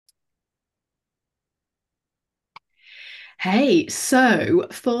Hey, so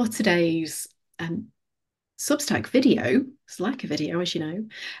for today's um, Substack video, it's like a video, as you know,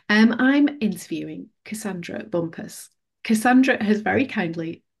 I'm interviewing Cassandra Bumpus. Cassandra has very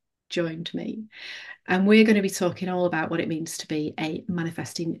kindly joined me, and we're going to be talking all about what it means to be a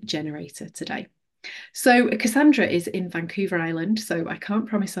manifesting generator today. So, Cassandra is in Vancouver Island, so I can't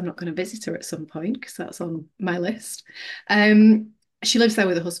promise I'm not going to visit her at some point because that's on my list. Um, she lives there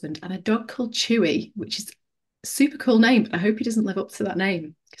with her husband and a dog called Chewy, which is a super cool name. I hope he doesn't live up to that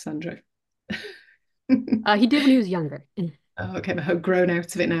name, Cassandra. He did when he was younger. Oh, okay, I've grown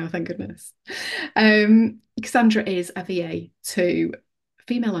out of it now, thank goodness. Cassandra is a VA to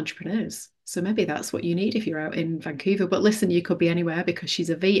female entrepreneurs. So maybe that's what you need if you're out in Vancouver. But listen, you could be anywhere because she's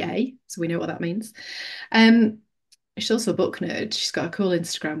a VA, so we know what that means. Um, she's also a book nerd. She's got a cool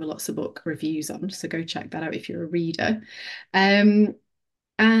Instagram with lots of book reviews on. So go check that out if you're a reader. Um,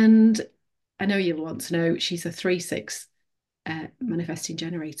 and I know you'll want to know she's a 3/6 manifesting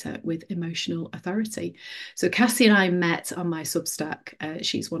generator with emotional authority. So Cassie and I met on my Substack.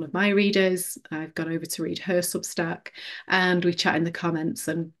 She's one of my readers. I've gone over to read her Substack, and we chat in the comments.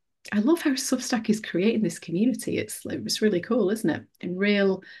 And I love how Substack is creating this community. It's really cool, isn't it? And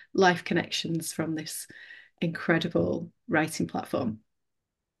real life connections from this incredible writing platform.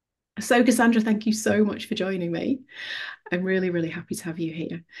 So, Cassandra, thank you so much for joining me. I'm really, really happy to have you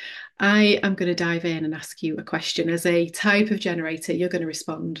here. I am going to dive in and ask you a question. As a type of generator, you're going to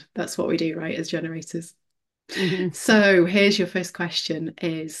respond. That's what we do, right, as generators. hmm So here's your first question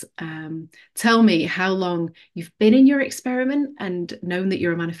is tell me how long you've been in your experiment and known that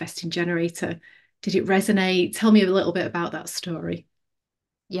you're a manifesting generator. Did it resonate? Tell me a little bit about that story.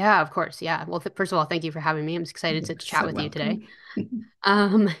 Yeah, of course. Yeah. Well, first of all, thank you for having me. I'm excited You're to chat so with you today. welcome.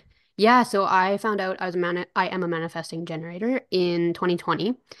 Um, yeah, so I found out I am a manifesting generator in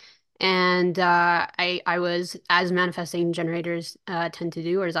 2020. And I was, as manifesting generators tend to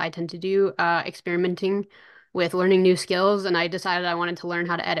do, or as I tend to do, experimenting with learning new skills. And I decided I wanted to learn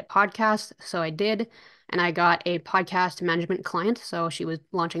how to edit podcasts. So I did. And I got a podcast management client. So she was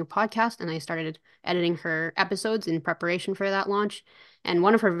launching a podcast, and I started editing her episodes in preparation for that launch. And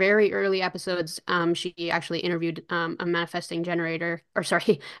one of her very early episodes, she actually interviewed a manifesting generator, or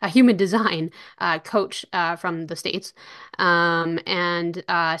sorry, a human design coach from the States.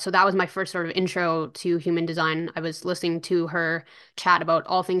 So that was my first sort of intro to human design. I was listening to her chat about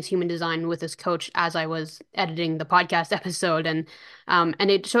all things human design with this coach as I was editing the podcast episode, and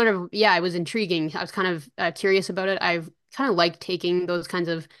it sort of, yeah, it was intriguing. I was kind of curious about it. I've kind of liked taking those kinds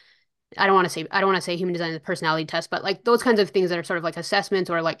of, I don't want to say human design is a personality test, but like those kinds of things that are sort of like assessments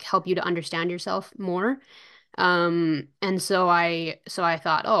or like help you to understand yourself more. And so I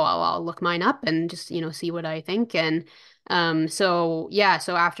thought, oh, I'll look mine up and just, see what I think. And so yeah,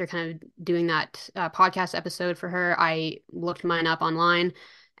 so after kind of doing that podcast episode for her, I looked mine up online.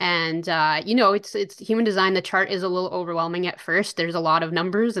 And it's human design. The chart is a little overwhelming at first. There's a lot of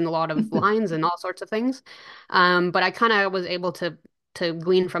numbers and a lot of lines and all sorts of things. But I kind of was able to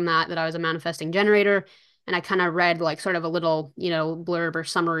glean from that I was a manifesting generator. And I kind of read like sort of a little, blurb or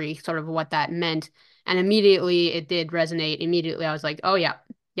summary, sort of what that meant. And immediately it did resonate. Immediately I was like, oh yeah,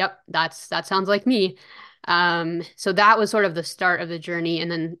 yep, that sounds like me. So that was sort of the start of the journey.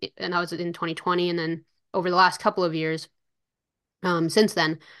 And I was in 2020. And then over the last couple of years, since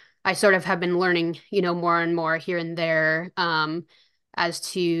then, I sort of have been learning, more and more here and there, as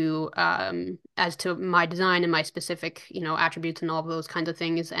to my design and my specific, attributes and all of those kinds of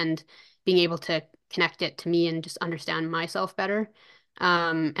things, and being able to connect it to me and just understand myself better.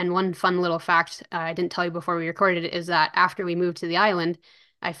 And one fun little fact I didn't tell you before we recorded it is that after we moved to the island,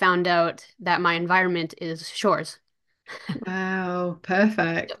 I found out that my environment is shores. Wow,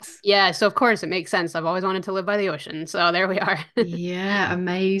 perfect. Yeah, so of course it makes sense. I've always wanted to live by the ocean, so there we are. Yeah,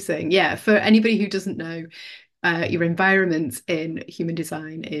 amazing. Yeah, for anybody who doesn't know, your environment in human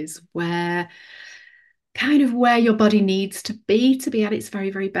design is where your body needs to be at its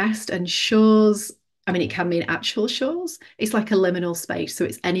very, very best. And shores, I mean, it can mean actual shores. It's like a liminal space. So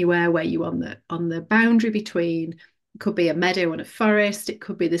it's anywhere where you on the boundary between, it could be a meadow and a forest, it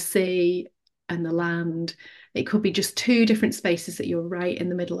could be the sea and the land. It could be just two different spaces that you're right in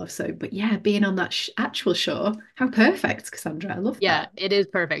the middle of. So, but yeah, being on that actual shore, how perfect, Cassandra. I love Yeah, that. it is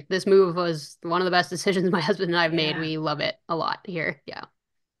perfect. This move was one of the best decisions my husband and I have made. Yeah. We love it a lot here. Yeah.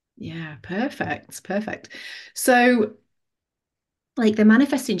 Yeah, perfect. Perfect. So, like the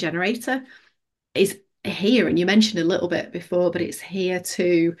manifesting generator is here, and you mentioned a little bit before, but it's here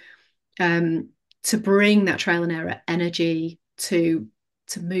um to bring that trial and error energy to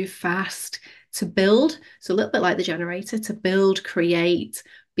move fast, to build. So a little bit like the generator, to build, create,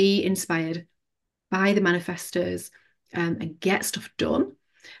 be inspired by the manifestors, and get stuff done.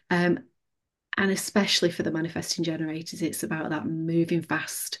 Um, and especially for the manifesting generators, it's about that moving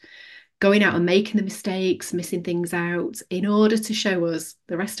fast, going out and making the mistakes, missing things out in order to show us,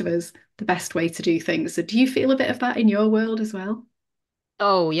 the rest of us, the best way to do things. So, do you feel a bit of that in your world as well?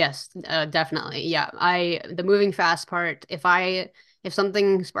 Oh yes, definitely. Yeah. The moving fast part, if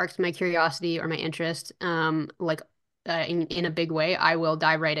something sparks my curiosity or my interest, like in a big way, I will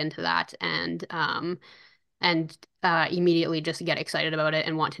dive right into that and immediately just get excited about it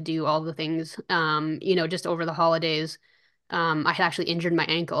and want to do all the things. Just over the holidays, I had actually injured my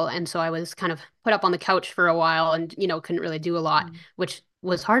ankle, and so I was kind of put up on the couch for a while and, couldn't really do a lot, Mm. which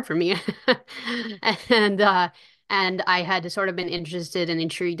was hard for me. And and I had sort of been interested and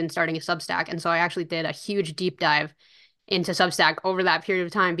intrigued in starting a Substack, and so I actually did a huge deep dive into Substack over that period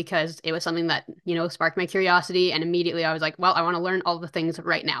of time because it was something that, sparked my curiosity. And immediately I was like, well, I want to learn all the things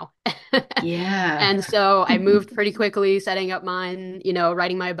right now. Yeah. And so I moved pretty quickly, setting up mine,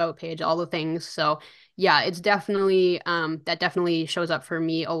 writing my about page, all the things. So yeah, it's definitely that definitely shows up for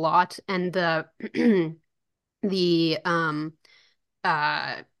me a lot. And the the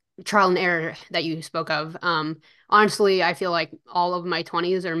uh trial and error that you spoke of, honestly, I feel like all of my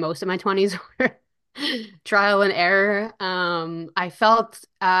 20s or most of my 20s were trial and error. I felt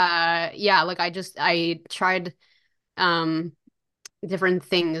yeah, like I tried um different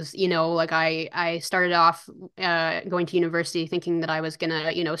things, like I started off going to university thinking that I was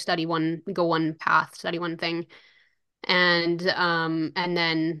gonna, study one path, study one thing, and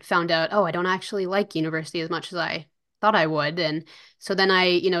then found out, oh, I don't actually like university as much as I thought I would. And so then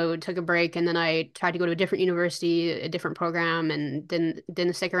I, took a break, and then I tried to go to a different university, a different program, and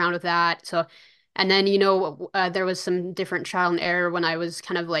didn't stick around with that. So and then, there was some different trial and error when I was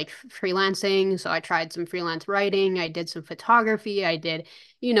kind of like freelancing. So I tried some freelance writing, I did some photography,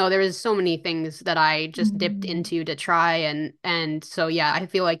 there was so many things that I just dipped Mm. into to try. And so yeah, I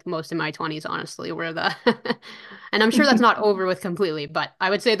feel like most of my 20s honestly were the and I'm sure that's not over with completely, but I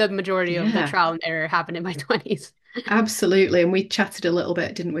would say the majority of the Yeah. trial and error happened in my 20s. Absolutely. And we chatted a little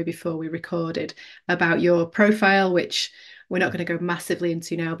bit, didn't we, before we recorded about your profile, which we're not going to go massively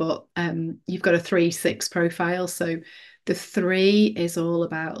into now, but you've got a 3-6 profile. So the 3 is all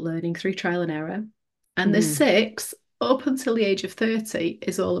about learning through trial and error. And the Hmm. 6, up until the age of 30,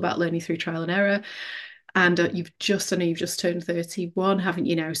 is all about learning through trial and error. And I know you've just turned 31, haven't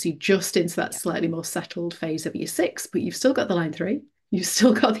you now? So you're just into that Yeah. slightly more settled phase of your 6, but you've still got the line 3. You've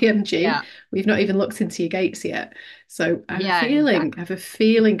still got the MG. Yeah. We've not even looked into your gates yet. So Yeah, exactly. I have a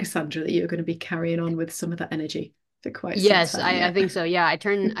feeling, Cassandra, that you're going to be carrying on with some of that energy for quite some Yes, time I yet. think so. Yeah, I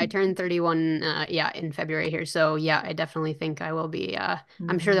turned 31 yeah, in February here. So yeah, I definitely think I will be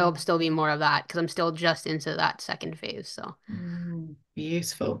I'm sure there'll Mm, still be more of that because I'm still just into that second phase. So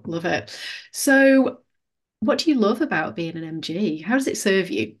beautiful. Love it. So, what do you love about being an MG? How does it serve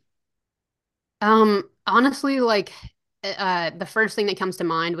you? honestly, like the first thing that comes to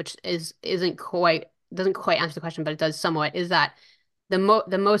mind, which isn't quite doesn't quite answer the question, but it does somewhat, is that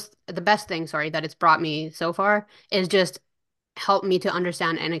the best thing, sorry, that it's brought me so far is just help me to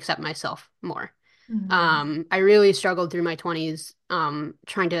understand and accept myself more. Mm, I really struggled through my 20s,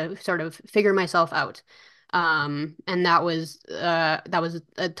 trying to sort of figure myself out. And that was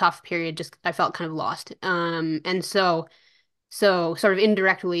a tough period. Just I felt kind of lost. And so sort of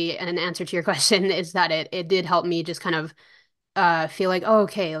indirectly, and an answer to your question is that it did help me just kind of feel like, oh,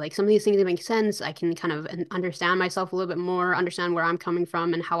 okay, like some of these things make sense. I can kind of understand myself a little bit more, understand where I'm coming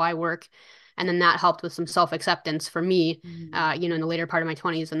from and how I work. And then that helped with some self-acceptance for me, mm, in the later part of my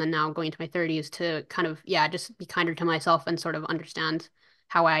 20s and then now going into my 30s to kind of, yeah, just be kinder to myself and sort of understand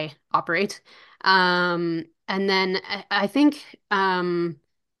how I operate. And then I think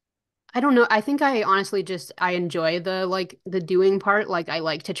I don't know. I think I honestly just I enjoy the doing part. Like I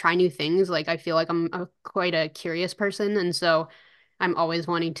like to try new things. Like I feel like I'm quite a curious person, and so I'm always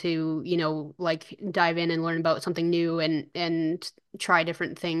wanting to, like dive in and learn about something new and try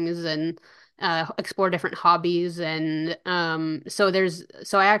different things and explore different hobbies. And so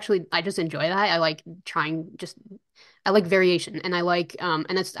I just enjoy that. I like trying just I like variation, and I like and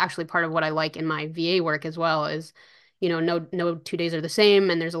that's actually part of what I like in my VA work as well is, no 2 days are the same,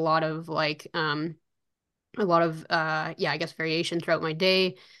 and there's a lot of yeah, I guess variation throughout my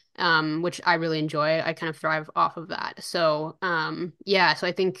day, which I really enjoy. I kind of thrive off of that. So yeah, so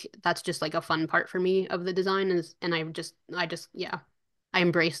I think that's just like a fun part for me of the design is, and I just yeah, I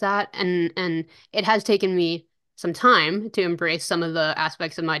embrace that, and it has taken me some time to embrace some of the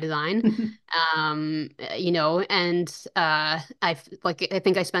aspects of my design. And I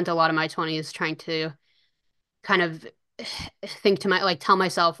think I spent a lot of my 20s trying to kind of think to my like tell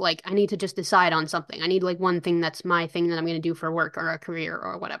myself like I need to just decide on something. I need like one thing that's my thing that I'm going to do for work or a career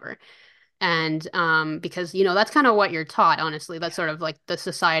or whatever. And because that's kind of what you're taught, honestly. That's sort of like the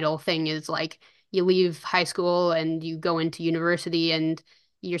societal thing is like you leave high school and you go into university and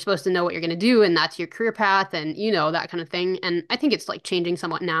you're supposed to know what you're going to do and that's your career path and that kind of thing. And I think it's like changing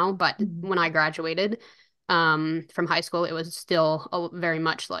somewhat now, but Mm. when I graduated from high school, it was still very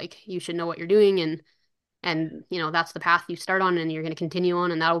much like you should know what you're doing and that's the path you start on and you're going to continue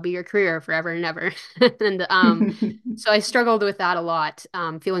on and that'll be your career forever and ever. And so I struggled with that a lot,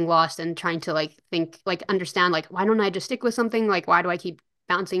 feeling lost and trying to like think like understand like why don't I just stick with something, like why do I keep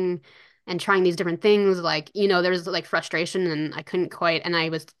bouncing and trying these different things, like there's like frustration and I couldn't quite, and I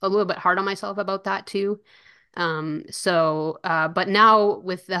was a little bit hard on myself about that too. But now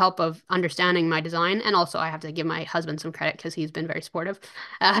with the help of understanding my design, and also I have to give my husband some credit because he's been very supportive.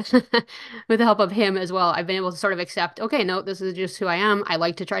 Uh, with the help of him as well, I've been able to sort of accept, okay, no, this is just who I am. I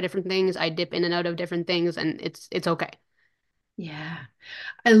like to try different things. I dip in and out of different things, and it's okay. Yeah.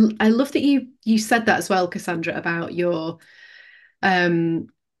 I love that you said that as well, Cassandra, about your um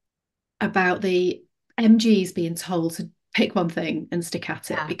about the MGs being told to pick one thing and stick at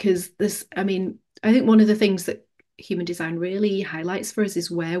it Yeah. because I mean, I think one of the things that human design really highlights for us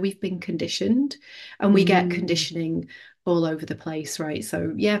is where we've been conditioned, and we get Mm, conditioning all over the place, right?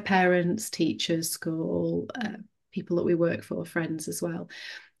 So, yeah, parents, teachers, school, people that we work for, friends as well.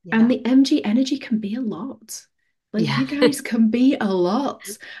 And yeah. the MG energy can be a lot. Like, Yeah. you guys can be a lot.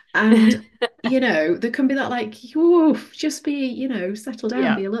 And, there can be that, like, just be, settle down,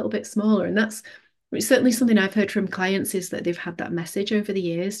 Yeah. be a little bit smaller. And that's certainly something I've heard from clients is that they've had that message over the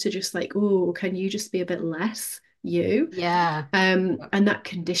years to just like, oh, can you just be a bit less you? Yeah. And that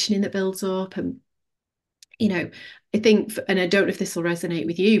conditioning that builds up. And, you know, I think, and I don't know if this will resonate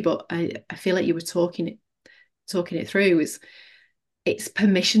with you, but I feel like you were talking it through is it's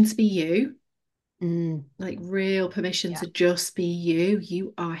permission to be you, Mm, like real permission yeah. to just be you.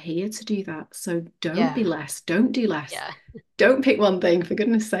 You are here to do that. So don't be Yeah. less. Don't do less. Yeah. Don't pick one thing, for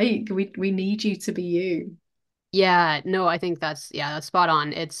goodness sake. We need you to be you. Yeah, no, I think that's spot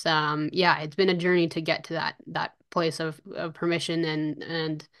on. It's yeah, it's been a journey to get to that place of permission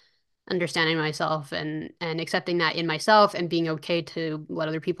and understanding myself and accepting that in myself and being okay to let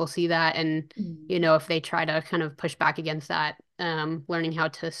other people see that, and Mm. if they try to kind of push back against that, learning how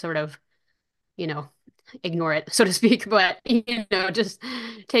to sort of, you know, ignore it, so to speak, but just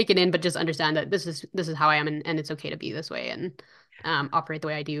take it in, but just understand that this is how I am, and it's okay to be this way and operate the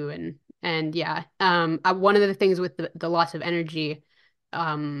way I do, and yeah, one of the things with the loss of energy,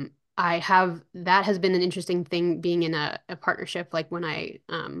 I have that has been an interesting thing being in a partnership, like when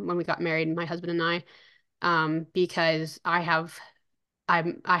we got married, my husband and I, because I have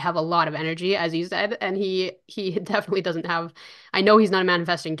a lot of energy, as you said, and he definitely doesn't have. I know he's not a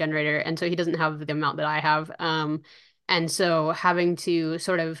manifesting generator, and so he doesn't have the amount that I have. And so having to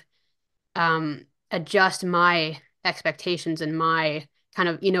sort of adjust my expectations and my kind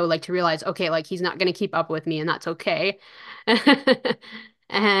of, like to realize, okay, like he's not going to keep up with me, and that's okay.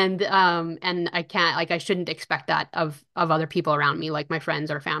 And I can't, like, I shouldn't expect that of other people around me, like my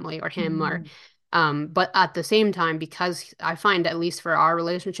friends or family or him or Mm. but at the same time, because I find, at least for our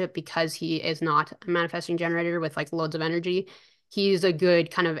relationship, because he is not a manifesting generator with like loads of energy, he's a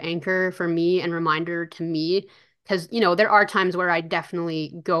good kind of anchor for me and reminder to me. Because, there are times where I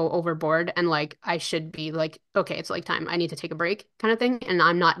definitely go overboard and like I should be like, okay, it's like time. I need to take a break kind of thing. And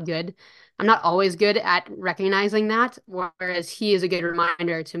I'm not good. I'm not always good at recognizing that. Whereas he is a good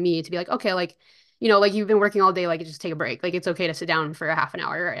reminder to me to be like, okay, like, like you've been working all day, like just take a break. Like it's okay to sit down for a half an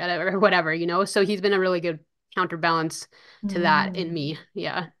hour or whatever. So he's been a really good counterbalance to that in Mm. me.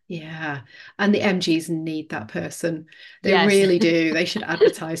 Yeah. Yeah. And the MGs need that person. They Yes. really do. They should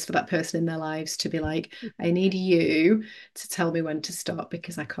advertise for that person in their lives to be like, I need you to tell me when to stop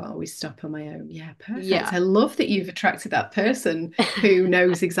because I can't always stop on my own. Yeah, perfect. Yeah. I love that you've attracted that person who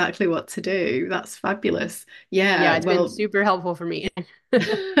knows exactly what to do. That's fabulous. Yeah, Yeah. it's been Well, super helpful for me.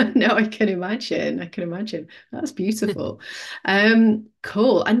 no, I can imagine. I can imagine. That's beautiful.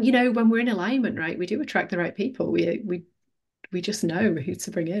 Cool. And when we're in alignment, right, we do attract the right people. We just know who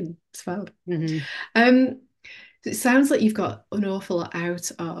to bring in. It's fab. Hmm. Um, it sounds like you've got an awful lot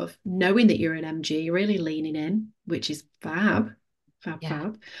out of knowing that you're an MG, really leaning in, which is fab, fab, Yeah.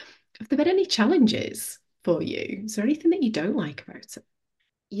 fab. Have there been any challenges for you? Is there anything that you don't like about it?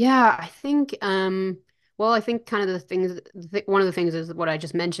 Yeah, I think well, I think kind of the things th one of the things is what I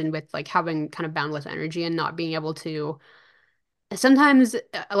just mentioned with like having kind of boundless energy and not being able to sometimes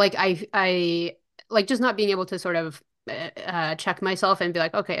like I like just not being able to sort of check myself and be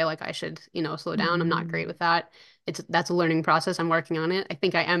like, okay, like I should, slow down. I'm not great Mm. with that. that's a learning process. I'm working on it. I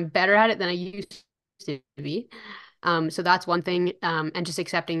think I am better at it than I used to be. So that's one thing. And just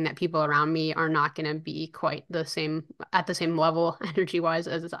accepting that people around me are not going to be quite the same at the same level energy wise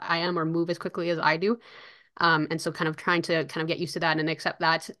as I am or move as quickly as I do. And so kind of trying to kind of get used to that and accept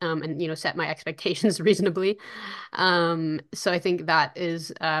that, and set my expectations reasonably. So I think that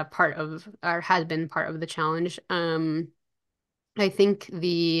is part of or has been part of the challenge. I think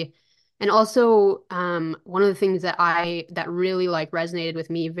the and also one of the things that really like resonated with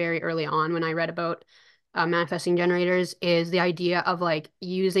me very early on when I read about manifesting generators is the idea of like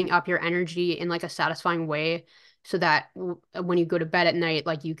using up your energy in like a satisfying way so that when you go to bed at night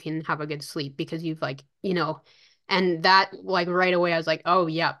like you can have a good sleep because you've like and that like right away I was like, oh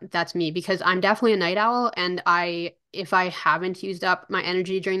yeah, that's me because I'm definitely a night owl and I if I haven't used up my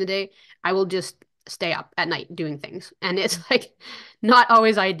energy during the day I will just stay up at night doing things and it's like not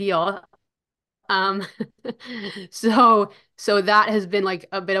always ideal. um so that has been like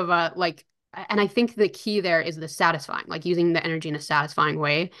a bit of a like, and I think the key there is the satisfying, like using the energy in a satisfying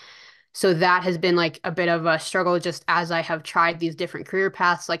way. So that has been like a bit of a struggle just as I have tried these different career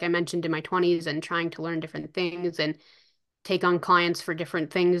paths like I mentioned in my 20s and trying to learn different things and take on clients for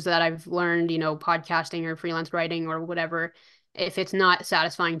different things that I've learned, podcasting or freelance writing or whatever. If it's not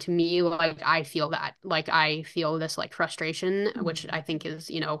satisfying to me, like I feel that, like I feel this like frustration, which I Mm. think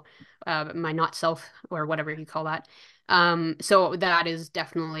is, my not self or whatever you call that. So that is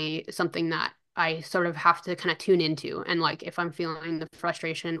definitely something that I sort of have to kind of tune into. And like if I'm feeling the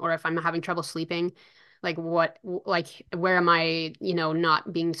frustration or if I'm having trouble sleeping, like like where am I,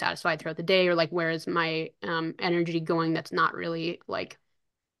 not being satisfied throughout the day or like where is my energy going that's not really like,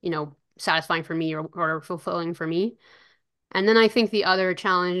 satisfying for me or fulfilling for me. And then I think the other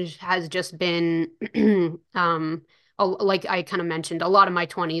challenge has just been like I kind of mentioned a lot of my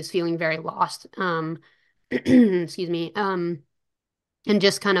 20s feeling very lost. Excuse me. And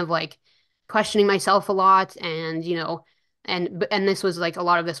just kind of like questioning myself a lot and and this was like a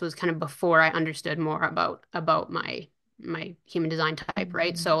lot of this was kind of before I understood more about my human design type,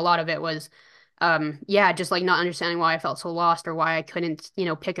 right? So a Mm. lot of it was yeah, just like not understanding why I felt so lost or why I couldn't,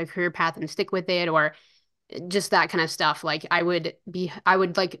 pick a career path and stick with it or just that kind of stuff. Like I would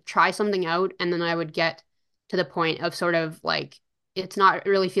like try something out and then I would get to the point of sort of like it's not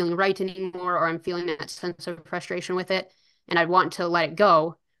really feeling right anymore, or I'm feeling that sense of frustration with it, and I'd want to let it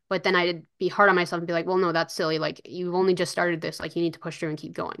go. But then I'd be hard on myself and be like, well, no, that's silly. Like you've only just started this. Like you need to push through and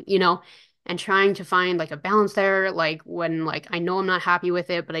keep going, And trying to find like a balance there, like when like I know I'm not happy with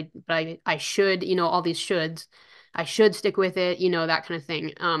it, but I should, all these shoulds. I should stick with it, that kind of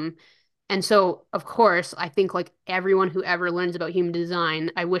thing. And so, of course, I think like everyone who ever learns about human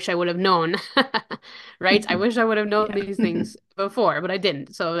design, I wish I would have known, right? I wish I would have known Yeah. these things before, but I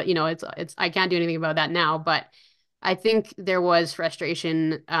didn't. So, it's I can't do anything about that now, but I think there was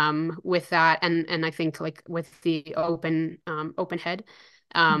frustration with that and I think like with the open head.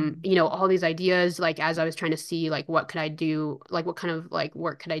 Mm. All these ideas like as I was trying to see like what could I do, like what kind of like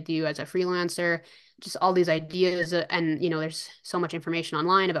work could I do as a freelancer, just all these ideas and there's so much information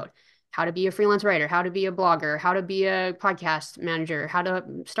online about how to be a freelance writer, how to be a blogger, how to be a podcast manager, how to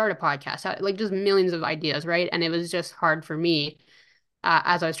start a podcast, like just millions of ideas, right? And it was just hard for me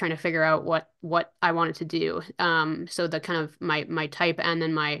as I was trying to figure out what I wanted to do. So the kind of my type and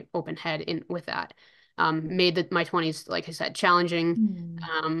then my open head in with that made my 20s, like I said, challenging.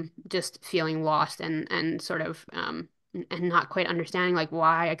 Mm. Just feeling lost and sort of and not quite understanding like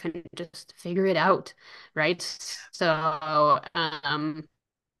why I couldn't just figure it out, right?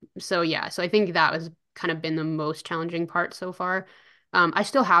 So yeah, so I think that was kind of been the most challenging part so far. I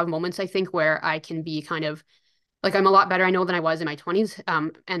still have moments I think where I can be kind of like I'm a lot better I know than I was in my 20s.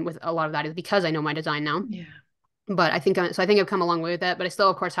 And with a lot of that is because I know my design now. Yeah. But I think I've come a long way with that, but I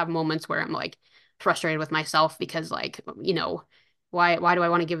still of course have moments where I'm like frustrated with myself because like, why do I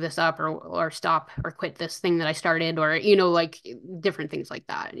want to give this up or stop or quit this thing that I started or like different things like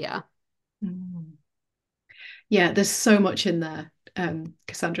that. Yeah. Mm. Yeah, there's so much in there,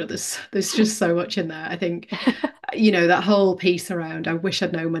 Cassandra. There's just so much in there. I think, that whole piece around I wish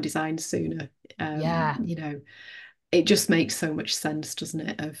I'd known my design sooner. Yeah. It just makes so much sense, doesn't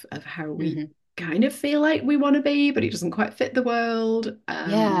it, of how we Hmm. kind of feel like we want to be, but it doesn't quite fit the world.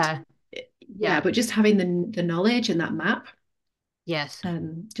 And Yeah. yeah, Yeah. but just having the knowledge and that map Yes.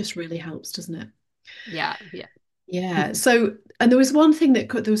 just really helps, doesn't it? Yeah. Yeah. Yeah. So, and there was one thing there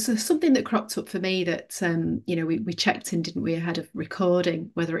was something that cropped up for me that we checked in, didn't we, ahead of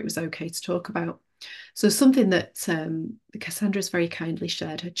recording, whether it was okay to talk about. So something that Cassandra's very kindly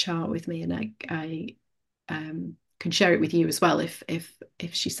shared her chart with me, and I can share it with you as well if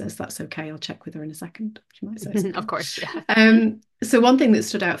she says that's okay. I'll check with her in a second. She might say it's Of okay. course, yeah. So one thing that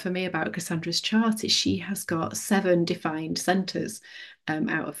stood out for me about Cassandra's chart is she has got 7 defined centers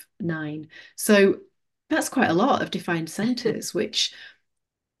out of 9. So that's quite a lot of defined centers, which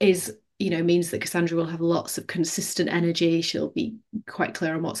is, means that Cassandra will have lots of consistent energy. She'll be quite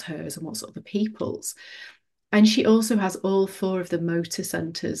clear on what's hers and what's other people's. And she also has all 4 of the motor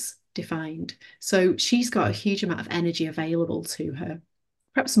centers defined. So she's got a huge amount of energy available to her,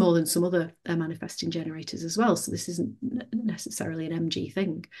 perhaps more than some other manifesting generators as well. So this isn't necessarily an MG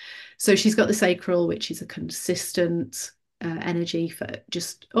thing. So she's got the sacral, which is a consistent energy for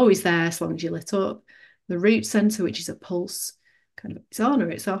just always there as long as you're lit up. The root center, which is a pulse, kind of it's on or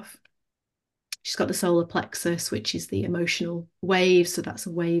it's off. She's got the solar plexus, which is the emotional wave. So that's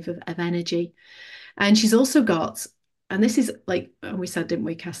a wave of energy. And she's also got, and this is like, and we said, didn't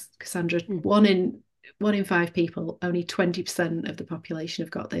we, Cassandra, Mm. one in 5 people, only 20% of the population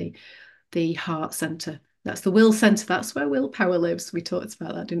have got the heart center. That's the will center. That's where willpower lives. We talked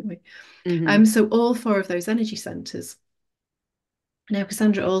about that, didn't we? Hmm. So all 4 of those energy centers. Now,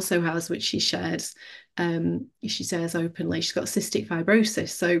 Cassandra also has, which she shares openly, she's got cystic fibrosis.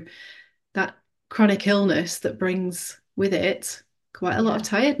 So that chronic illness that brings with it quite a lot of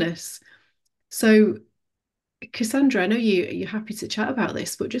Yeah. tiredness. So, Cassandra, I know you're happy to chat about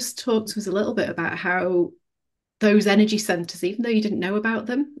this, but just talk to us a little bit about how those energy centers, even though you didn't know about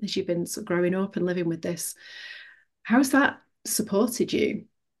them as you've been sort of growing up and living with this, how's that supported you?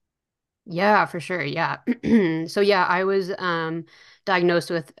 Yeah, for sure. Yeah. So yeah, I was diagnosed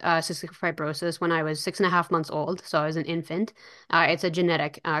with cystic fibrosis when I was 6.5 months old. So I was an infant. It's a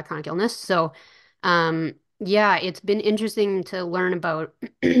genetic chronic illness. So yeah, it's been interesting to learn about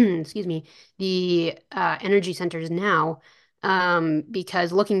excuse me, the energy centers now.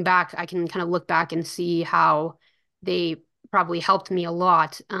 Because looking back, I can kind of look back and see how they probably helped me a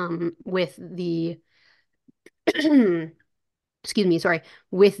lot with the excuse me, sorry,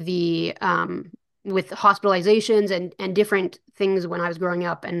 with the with hospitalizations and different things when I was growing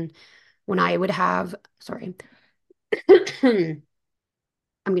up and when I would have, sorry, I'm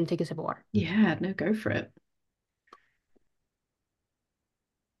going to take a sip of water. Yeah, no, go for it.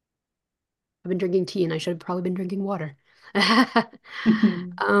 I've been drinking tea and I should have probably been drinking water.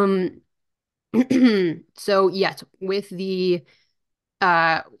 Um, so yes, with the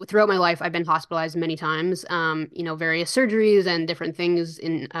throughout my life, I've been hospitalized many times. Various surgeries and different things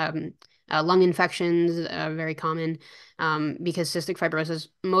in lung infections, very common, because cystic fibrosis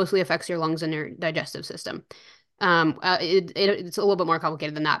mostly affects your lungs and your digestive system. It's a little bit more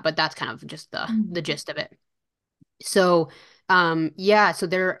complicated than that, but that's kind of just the gist of it. So, yeah, so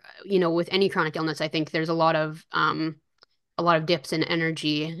there, with any chronic illness, I think there's a lot of dips in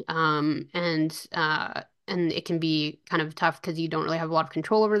energy, and it can be kind of tough because you don't really have a lot of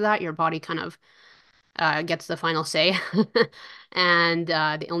control over that. Your body kind of gets the final say, and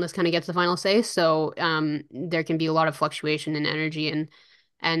the illness kind of gets the final say. So there can be a lot of fluctuation in energy,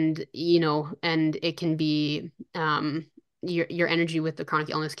 and it can be your energy with the chronic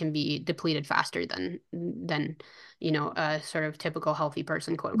illness can be depleted faster than a sort of typical healthy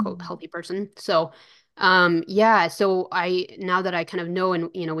person, quote unquote healthy person. So. Yeah, so now that I kind of know, and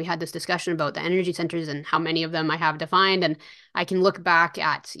we had this discussion about the energy centers and how many of them I have defined, and I can look back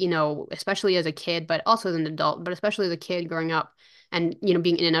at, especially as a kid, but also as an adult, but especially as a kid growing up and,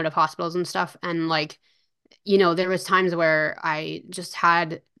 being in and out of hospitals and stuff. And like, there was times where I just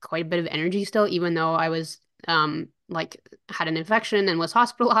had quite a bit of energy still, even though I was, like had an infection and was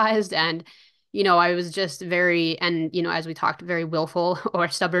hospitalized. And, I was just very, and, as we talked, very willful or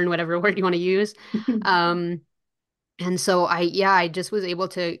stubborn, whatever word you want to use. Um, and so I just was able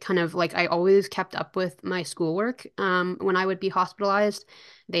to kind of like, I always kept up with my schoolwork when I would be hospitalized.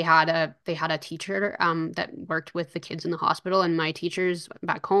 They had a teacher that worked with the kids in the hospital, and my teachers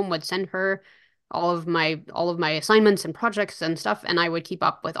back home would send her all of my assignments and projects and stuff, and I would keep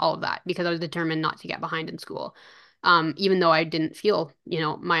up with all of that because I was determined not to get behind in school. Even though I didn't feel,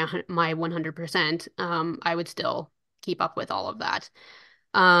 my 100%, I would still keep up with all of that.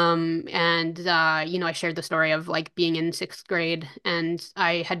 And I shared the story of like being in sixth grade, and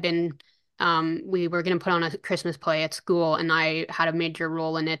we were going to put on a Christmas play at school, and I had a major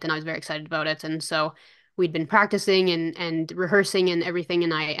role in it, and I was very excited about it. And so we'd been practicing and rehearsing and everything,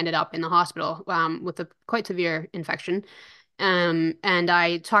 and I ended up in the hospital with a quite severe infection. And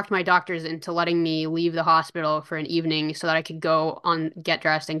I talked my doctors into letting me leave the hospital for an evening so that I could get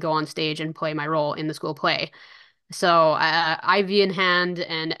dressed and go on stage and play my role in the school play. So IV in hand,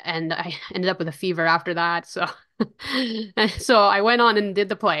 and I ended up with a fever after that. So so I went on and did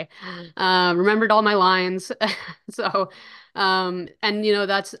the play. Remembered all my lines. So and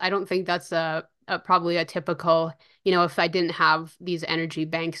that's I don't think that's probably a typical, if I didn't have these energy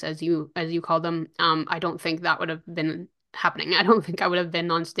banks as you call them, I don't think that would have been happening. I don't think I would have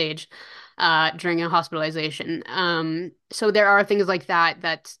been on stage during a hospitalization. So there are things like that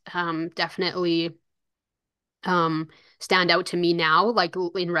that definitely um stand out to me now, like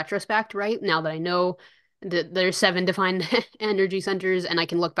in retrospect, right? Now that I know that there's seven defined energy centers, and I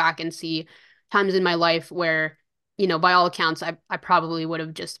can look back and see times in my life where, by all accounts, I probably would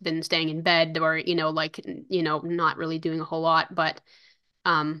have just been staying in bed, or, like, not really doing a whole lot. But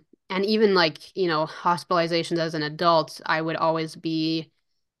and even like, hospitalizations as an adult, I would always be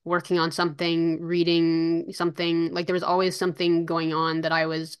working on something, reading something. Like there was always something going on that I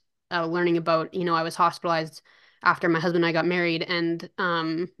was learning about. I was hospitalized after my husband and I got married, and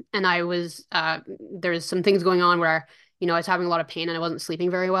I was there was some things going on where, I was having a lot of pain and I wasn't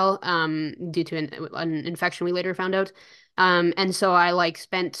sleeping very well due to an infection we later found out. And so I like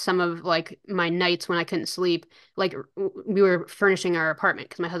spent some of like my nights when I couldn't sleep, like we were furnishing our apartment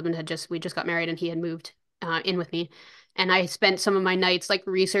because my husband we just got married and he had moved in with me. And I spent some of my nights like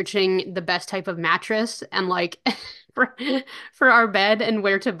researching the best type of mattress and like for for our bed and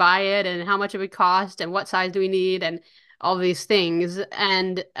where to buy it and how much it would cost and what size do we need and all these things.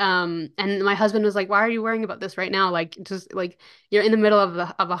 And my husband was like, "Why are you worrying about this right now? Like just like you're in the middle of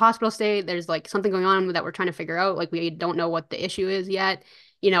a hospital stay. There's like something going on that we're trying to figure out. Like we don't know what the issue is yet."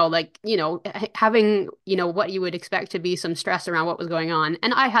 Like, having, what you would expect to be some stress around what was going on.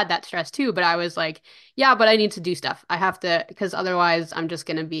 And I had that stress too, but I was like, yeah, but I need to do stuff. I have to, because otherwise I'm just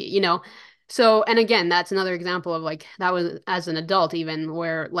gonna be, So, and again, that's another example of like that was as an adult even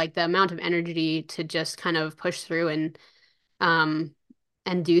where like the amount of energy to just kind of push through um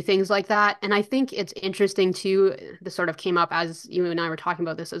and do things like that. And I think it's interesting too, this sort of came up as you and I were talking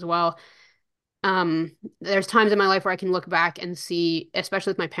about this as well. There's times in my life where I can look back and see,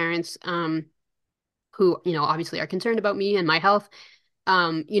 especially with my parents, who, obviously are concerned about me and my health,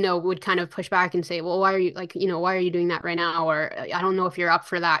 would kind of push back and say, well, why are you like, why are you doing that right now? Or I don't know if you're up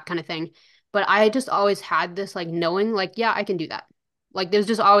for that kind of thing. But I just always had this like knowing, like, yeah, I can do that. Like there's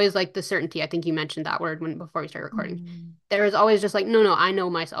just always like the certainty. I think you mentioned that word when before we started recording. Mm. There was always just like, no, no, I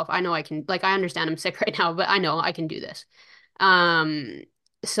know myself. I know I can, like, I understand I'm sick right now, but I know I can do this. Um,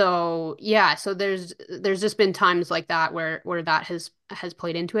 so yeah, so there's just been times like that where that has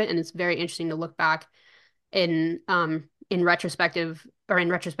played into it, and it's very interesting to look back in retrospective or in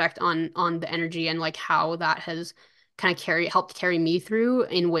retrospect on the energy and like how that has kind of helped carry me through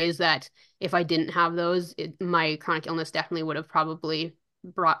in ways that if I didn't have those, my chronic illness definitely would have probably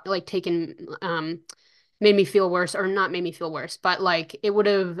brought like taken made me feel worse, or not made me feel worse, but like it would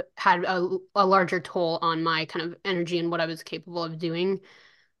have had a larger toll on my kind of energy and what I was capable of doing.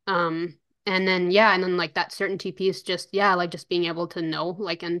 And then yeah, and then like that certainty piece, just yeah, like just being able to know,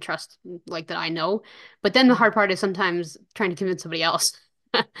 like, and trust like that I know. But then the hard part is sometimes trying to convince somebody else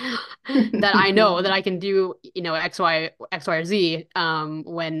that I know that I can do, X, Y, or Z,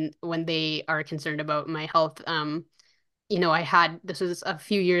 when they are concerned about my health. I had this was a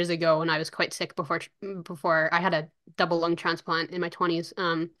few years ago when I was quite sick before I had a double lung transplant in my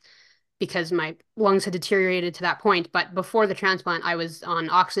 20s. Because my lungs had deteriorated to that point. But before the transplant, I was on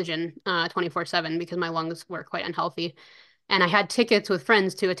oxygen 24/7 because my lungs were quite unhealthy. And I had tickets with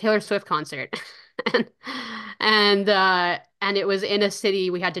friends to a Taylor Swift concert. and and it was in a city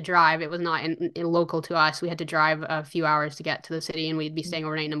we had to drive. It was not in local to us. We had to drive a few hours to get to the city, and we'd be staying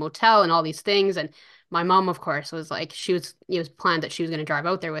overnight in a motel and all these things. And my mom, of course, was like, it was planned that she was going to drive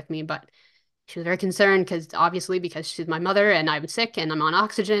out there with me, but she was very concerned because she's my mother and I'm sick and I'm on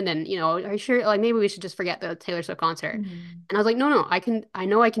oxygen, and are you sure, like, maybe we should just forget the Taylor Swift concert? Mm. And I was like, no, no, I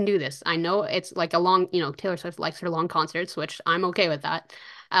know I can do this. I know it's like a long, Taylor Swift likes her long concerts, which I'm okay with that.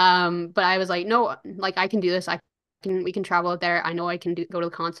 But I was like, no, like I can do this. We can travel out there. I know I can go to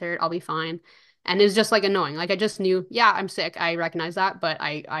the concert. I'll be fine. And it was just like annoying. Like I just knew, yeah, I'm sick. I recognize that, but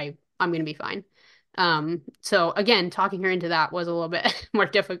I'm gonna be fine. So again, talking her into that was a little bit more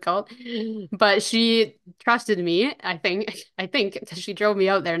difficult, but she trusted me, I think, because she drove me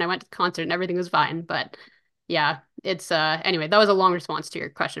out there and I went to the concert and everything was fine. But yeah, it's anyway, that was a long response to your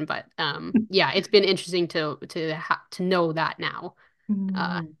question, but yeah, it's been interesting to know that now,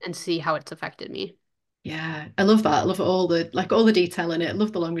 Mm. and see how it's affected me. Yeah, I love that. I love all the detail in it. I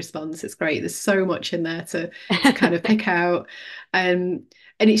love the long response. It's great. There's so much in there to kind of pick out. Um,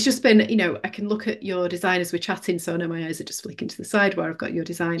 and it's just been, I can look at your design as we're chatting, so I know my eyes are just flicking to the side where I've got your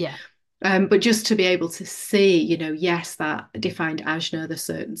design. Yeah. But just to be able to see, yes, that defined ajna, the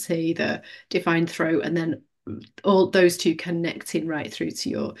certainty, the defined throat, and then all those two connecting right through to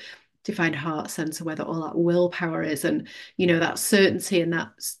your defined heart center, where all that willpower is, and that certainty and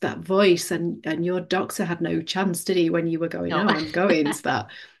that voice, and your doctor had no chance, did he, when you were going, No. no, I'm going to that.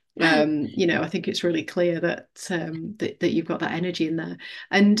 I think it's really clear that that you've got that energy in there,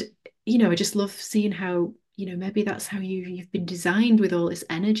 and I just love seeing how maybe that's how you've been designed with all this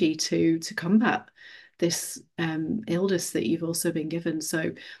energy to combat this illness that you've also been given.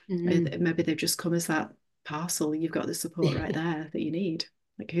 So Mhm. maybe they've just come as that parcel. You've got the support right there that you need.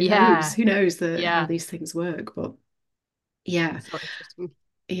 Like who knows? Yeah. Who knows how Yeah. these things work? But yeah, So interesting.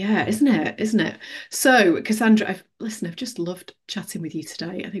 yeah, isn't it? Isn't it? So, Cassandra, I've just loved chatting with you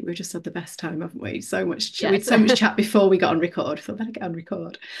today. I think we've just had the best time, haven't we? We had Yes. so much chat before we got on record. So I better get on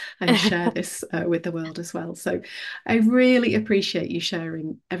record and share this with the world as well. So I really appreciate you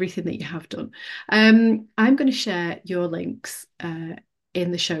sharing everything that you have done. I'm going to share your links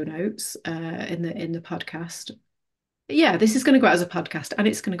in the show notes in the podcast. Yeah, this is going to go out as a podcast and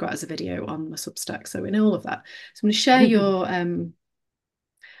it's going to go out as a video on my Substack. So in all of that, so I'm going to share your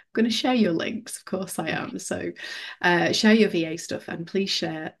going to share your links. Of course, I am. Okay. So, share your VA stuff and please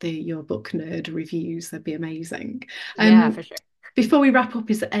share your book nerd reviews. That'd be amazing. Yeah, for sure. Before we wrap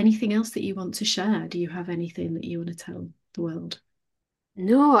up, is there anything else that you want to share? Do you have anything that you want to tell the world?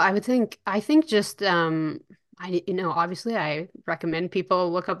 No, I think just obviously I recommend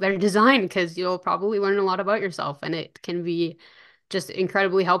people look up their design because you'll probably learn a lot about yourself and it can be just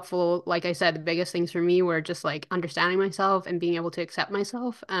incredibly helpful. Like I said, the biggest things for me were just like understanding myself and being able to accept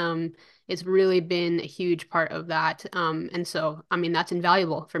myself. It's really been a huge part of that. And so I mean that's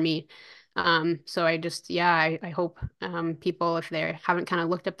invaluable for me. So I just yeah, I hope people if they haven't kind of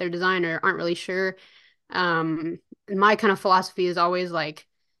looked up their design or aren't really sure my kind of philosophy is always like,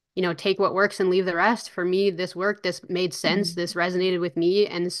 take what works and leave the rest. For me, this worked, this made sense, Mm. this resonated with me.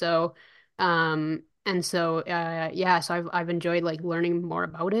 Yeah, so I've enjoyed like learning more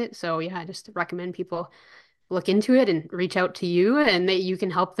about it. So yeah, I just recommend people look into it and reach out to you and that you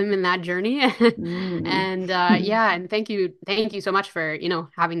can help them in that journey. Mm. And yeah, and thank you so much for,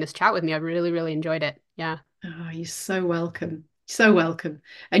 having this chat with me. I really, really enjoyed it. Yeah, Oh, you're so welcome. So welcome.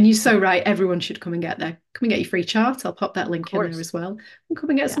 And you're so right. Everyone should come and get there. Come and get your free chart. I'll pop that of link in there course. as well. And come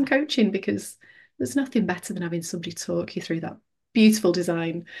and get some Yeah, coaching because there's nothing better than having somebody talk you through that beautiful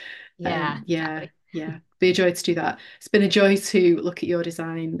design. yeah, Yeah, exactly. yeah. Be a joy to do that. It's been a joy to look at your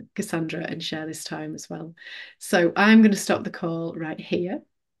design, Cassandra, and share this time as well. So I'm going to stop the call right here.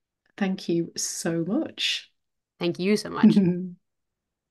 Thank you so much. Thank you so much.